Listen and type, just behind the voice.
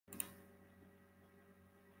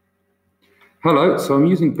Hello, so I'm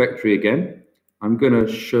using Vectary again. I'm going to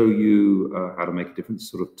show you how to make a different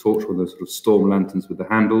sort of torch, one of those sort of storm lanterns with the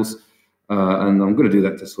handles. And I'm going to do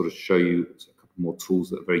that to sort of show you a couple more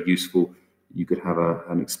tools that are very useful. You could have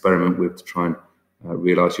an experiment with to try and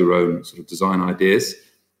realize your own sort of design ideas.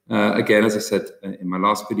 Again, as I said in my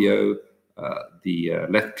last video, the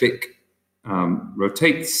left click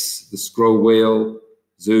rotates, the scroll wheel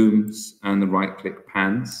zooms, and the right click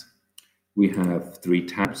pans. We have three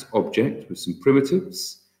tabs: object with some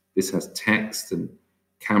primitives. This has text and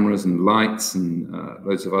cameras and lights and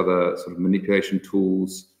loads of other sort of manipulation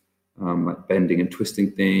tools, like bending and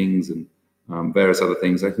twisting things and various other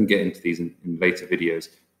things. I can get into these in later videos.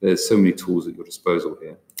 There's so many tools at your disposal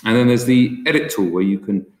here. And then there's the edit tool, where you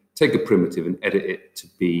can take a primitive and edit it to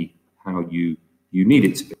be how you need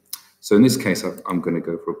it to be. So in this case, I'm going to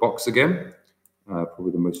go for a box again,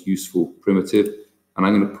 probably the most useful primitive. And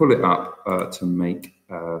I'm going to pull it up to make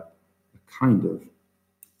a kind of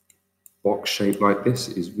box shape like this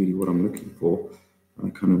is really what I'm looking for. I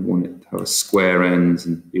kind of want it to have a square ends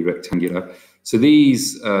and be rectangular. So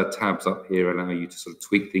these tabs up here allow you to sort of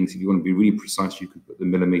tweak things. If you want to be really precise, you can put the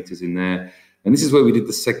millimeters in there. And this is where we did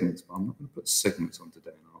the segments, but I'm not going to put segments on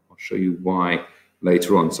today. And I'll show you why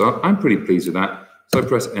later on. So I'm pretty pleased with that. So I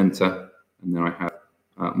press enter, and then I have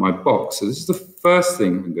my box. So this is the first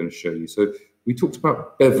thing I'm going to show you. So we talked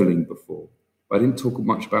about beveling before, but I didn't talk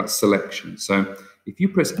much about selection. So if you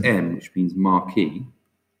press M, which means marquee,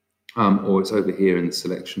 or it's over here in the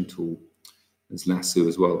selection tool, there's Lasso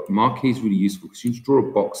as well. Marquee is really useful because you can draw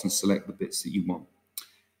a box and select the bits that you want.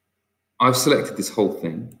 I've selected this whole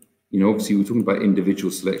thing. You know, obviously we're talking about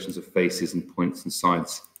individual selections of faces and points and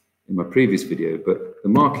sides in my previous video, but the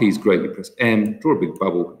marquee is great. You press M, draw a big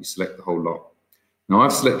bubble, you select the whole lot. Now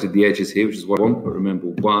I've selected the edges here, which is what I want, but remember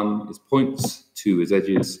 1 is points, 2 is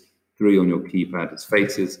edges, 3 on your keypad is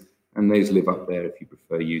faces, and those live up there if you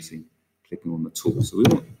prefer clicking on the tool. So we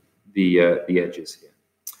want the edges here.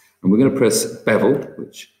 And we're going to press bevel,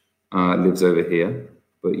 which lives over here,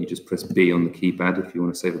 but you just press B on the keypad if you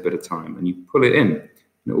want to save a bit of time, and you pull it in, and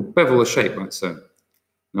it will bevel a shape like so.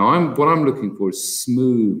 Now what I'm looking for is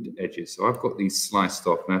smooth edges. So I've got these sliced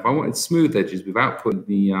off. Now if I wanted smooth edges without putting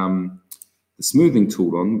the smoothing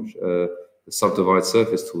tool on, which, the subdivide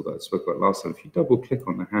surface tool that I spoke about last time, if you double click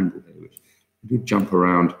on the handle here, which do jump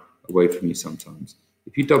around away from you sometimes,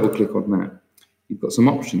 if you double click on that, you've got some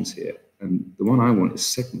options here. And the one I want is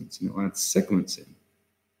segments, and it'll add segments in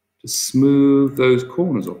to smooth those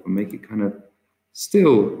corners off and make it kind of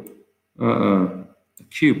still a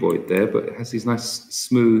cuboid there, but it has these nice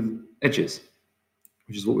smooth edges,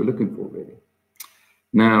 which is what we're looking for really.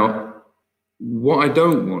 Now, what I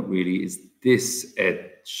don't want really is this edge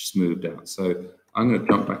smoothed out. So I'm going to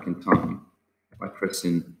jump back in time by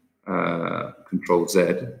pressing Control Z,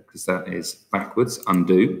 because that is backwards,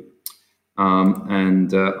 undo. I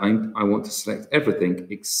want to select everything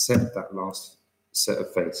except that last set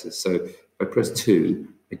of faces. So if I press 2,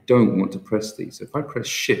 I don't want to press these. So if I press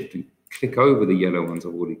Shift and click over the yellow ones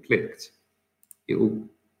I've already clicked, it will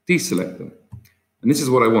deselect them. And this is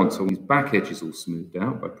what I want. So these back edges all smoothed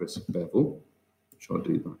out by pressing bevel, which I'll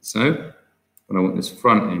do like so. But I want this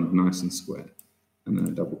front end nice and square. And then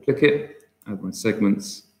I double click it, add my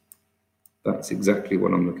segments. That's exactly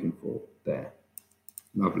what I'm looking for there.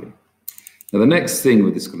 Lovely. Now the next thing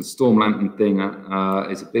with this kind of storm lantern thing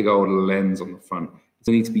is a big old lens on the front. It's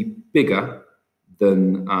going to need to be bigger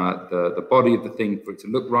than the body of the thing for it to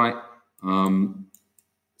look right.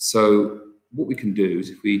 So what we can do is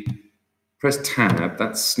if we press Tab,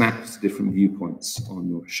 that snaps to different viewpoints on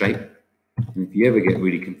your shape. And if you ever get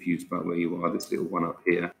really confused about where you are, this little one up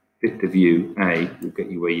here, Fit to View A, will get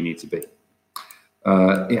you where you need to be.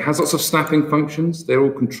 It has lots of snapping functions. They're all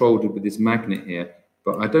controlled with this magnet here,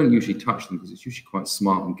 but I don't usually touch them because it's usually quite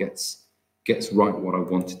smart and gets right what I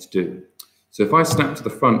want it to do. So if I snap to the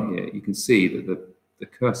front here, you can see that the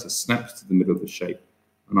cursor snaps to the middle of the shape,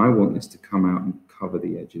 and I want this to come out and cover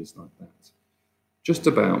the edges like that. Just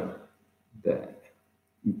about there.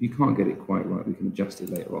 If you can't get it quite right, we can adjust it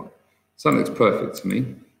later on. So that looks perfect to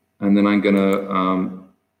me. And then I'm going to,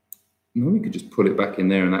 no, we could just pull it back in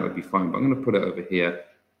there and that would be fine. But I'm going to put it over here,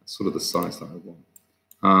 sort of the size that I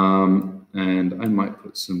want. And I might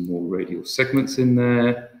put some more radial segments in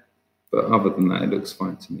there. But other than that, it looks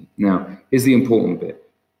fine to me. Now, here's the important bit.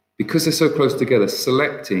 Because they're so close together,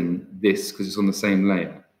 selecting this, because it's on the same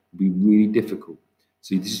layer, will be really difficult.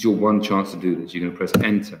 So this is your one chance to do this. You're going to press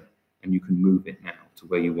Enter, and you can move it now to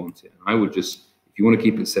where you want it. And I would just, if you want to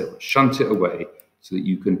keep it separate, shunt it away so that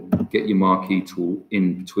you can get your marquee tool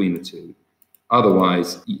in between the two.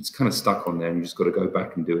 Otherwise, it's kind of stuck on there, and you just got to go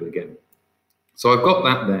back and do it again. So I've got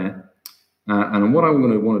that there. And what I'm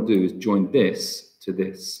going to want to do is join this to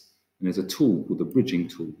this. And there's a tool called the bridging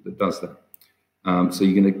tool that does that. So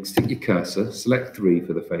you're going to stick your cursor, select 3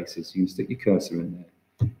 for the faces. You can stick your cursor in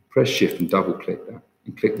there, press Shift and double click that,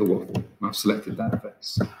 and click the waffle. And I've selected that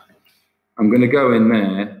face. I'm going to go in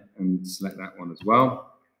there and select that one as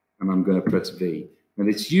well. And I'm going to press V. And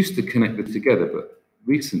it's used to connect them together, but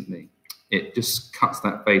recently it just cuts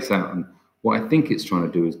that face out. And what I think it's trying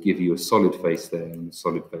to do is give you a solid face there and a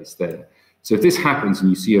solid face there. So if this happens and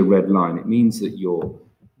you see a red line, it means that your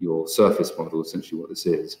surface model, essentially what this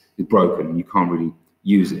is broken and you can't really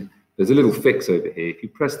use it. There's a little fix over here. If you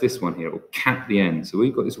press this one here, it will cap the end. So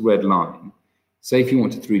we've got this red line. Say if you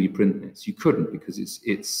want to 3D print this, you couldn't because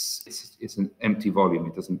it's an empty volume.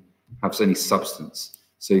 It doesn't have any substance.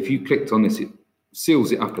 So if you clicked on this, it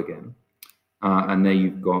seals it up again. And there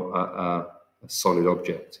you've got a solid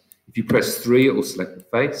object. If you press 3, it will select the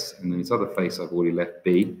face, and then this other face I've already left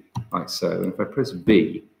B, like so. And if I press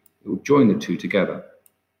V, it will join the two together.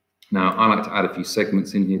 Now, I like to add a few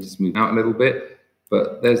segments in here to smooth out a little bit,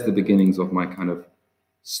 but there's the beginnings of my kind of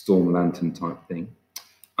storm lantern type thing.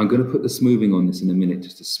 I'm going to put the smoothing on this in a minute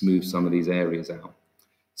just to smooth some of these areas out.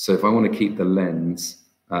 So if I want to keep the lens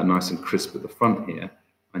nice and crisp at the front here,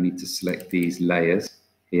 I need to select these layers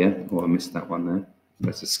here. Oh, I missed that one there.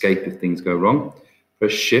 Press Escape if things go wrong.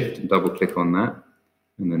 Press Shift and double click on that.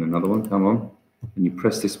 And then another one, come on. And you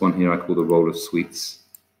press this one here I call the roll of sweets.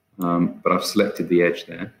 But I've selected the edge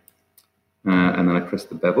there. And then I press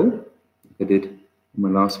the bevel, like I did in my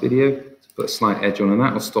last video, to put a slight edge on, and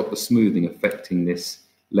that will stop the smoothing affecting this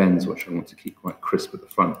lens, which I want to keep quite crisp at the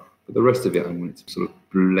front. But the rest of it, I want it to sort of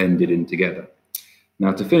blend it in together.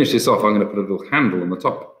 Now, to finish this off, I'm going to put a little handle on the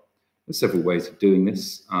top. There's several ways of doing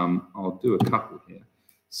this. I'll do a couple here.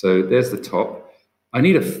 So there's the top. I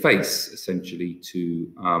need a face, essentially,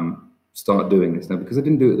 to start doing this. Now, because I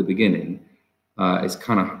didn't do it at the beginning, it's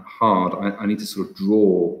kind of hard. I need to sort of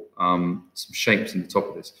draw some shapes in the top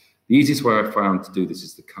of this. The easiest way I found to do this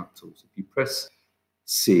is the cut tool. So if you press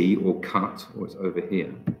C or cut, or it's over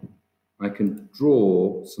here, I can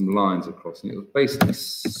draw some lines across, and it will basically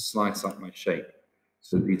slice up my shape.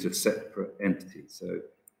 So these are separate entities. So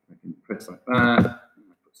I can press like that, and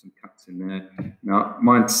I put some cuts in there. Now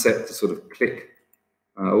mine's set to sort of click.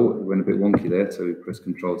 Oh, it went a bit wonky there, so we press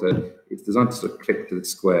Control Z. It's designed to sort of click to the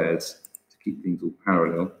squares to keep things all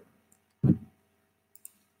parallel.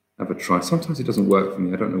 Have a try. Sometimes it doesn't work for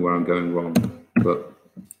me. I don't know where I'm going wrong, but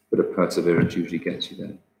a bit of perseverance usually gets you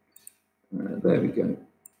there. There we go.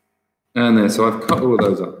 And there, so I've cut all of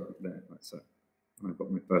those up there, like so. I've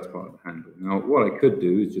got my first part of the handle. Now, what I could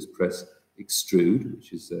do is just press Extrude,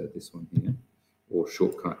 which is this one here, or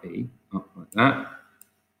shortcut E, up like that.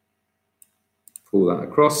 Pull that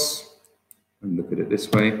across, and look at it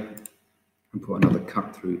this way, and put another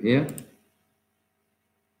cut through here,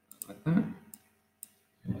 like that.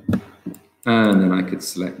 And then I could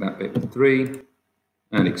select that bit with 3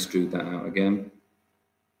 and extrude that out again.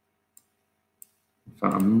 In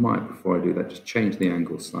fact, I might, before I do that, just change the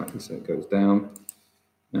angle slightly so it goes down.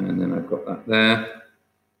 And then I've got that there.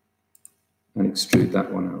 And extrude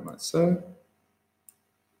that one out like so.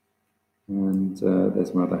 And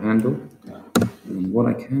there's my other handle. And what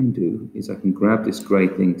I can do is I can grab this grey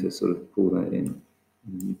thing to sort of pull that in.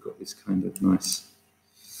 And you've got this kind of nice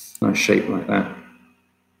shape like that.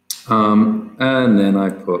 And then I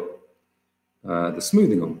put the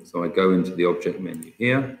smoothing on. So I go into the object menu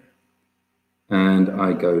here, and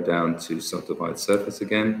I go down to subdivide surface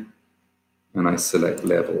again, and I select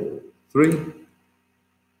level 3.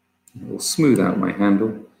 It will smooth out my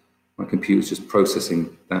handle. My computer's just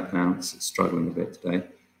processing that now. It's struggling a bit today.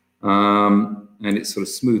 And it sort of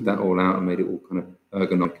smoothed that all out and made it all kind of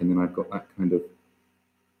ergonomic, and then I've got that kind of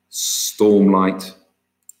storm-light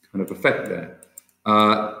kind of effect there.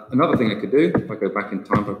 Another thing I could do, if I go back in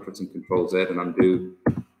time by pressing Control Z and undo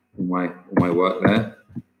all my work there,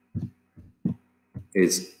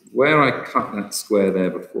 is where I cut that square there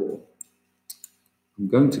before, I'm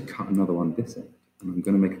going to cut another one this end, and I'm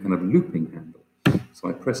going to make a kind of looping handle. So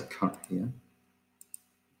I press Cut here,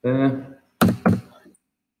 there. I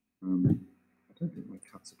don't think my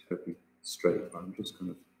cuts are totally straight, but I'm just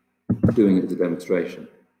kind of doing it as a demonstration.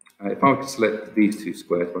 If I were to select these two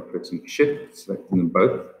squares by pressing Shift, selecting them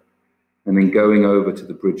both, and then going over to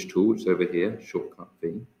the bridge tool, which is over here, shortcut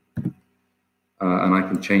V, and I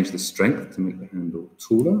can change the strength to make the handle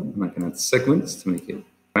taller, and I can add segments to make it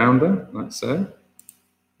rounder, like so.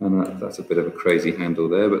 And that's a bit of a crazy handle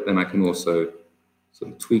there, but then I can also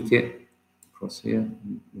sort of tweak it across here,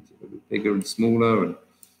 make it a bit bigger and smaller, and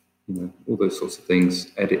all those sorts of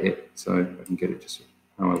things. Edit it so I can get it just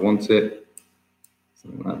how I want it.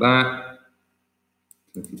 Something like that.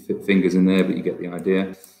 if you fit fingers in there, but you get the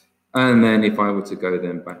idea. And then if I were to go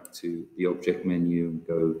then back to the object menu and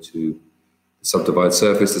go to the subdivide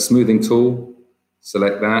surface, the smoothing tool,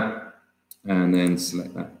 select that, and then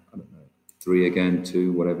select that, I don't know, 3 again,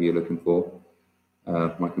 2, whatever you're looking for.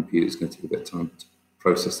 My computer's going to take a bit of time to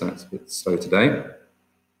process that. It's a bit slow today.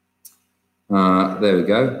 There we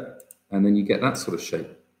go. And then you get that sort of shape.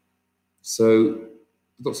 So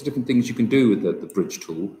lots of different things you can do with the bridge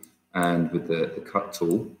tool and with the cut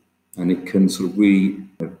tool. And it can sort of really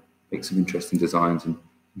make some interesting designs and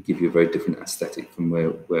give you a very different aesthetic from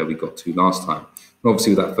where we got to last time. And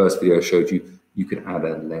obviously with that first video I showed you, you could add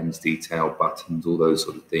a lens detail, buttons, all those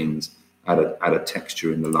sort of things, add a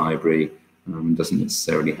texture in the library. Doesn't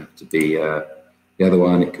necessarily have to be the other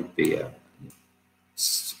one. It could be a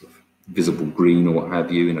sort of visible green or what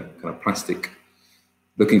have you in a kind of plastic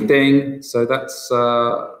looking thing. So that's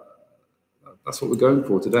what we're going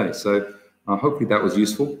for today. So hopefully that was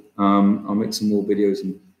useful. I'll make some more videos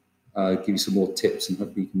and give you some more tips, and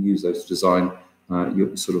hopefully you can use those to design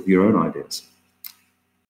your own ideas.